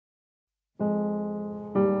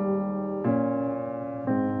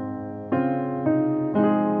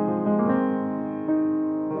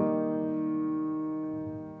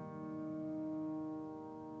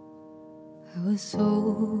is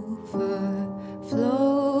overflowing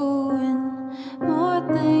more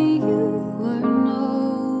than you were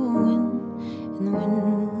knowing, and the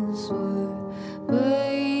winds were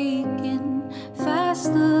breaking fast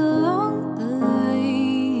along the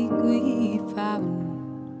lake we found.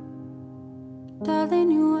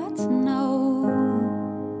 Darling, you had to know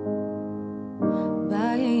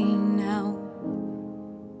by now.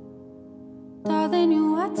 Darling,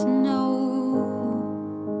 you had to know.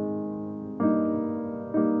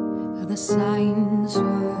 The signs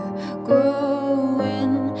were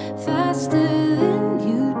growing faster than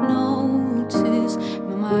you'd notice.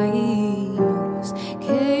 My mind was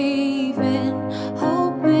caving,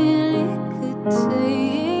 hoping it could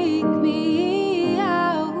take me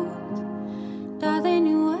out. Darling,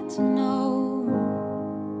 you had to know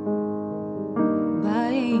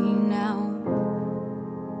by now.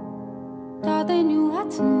 Darling, you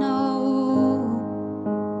had to know.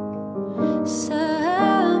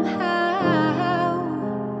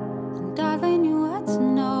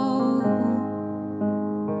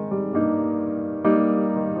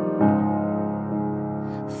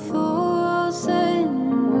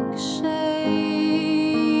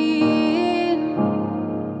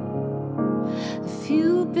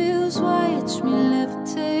 Few bills watch me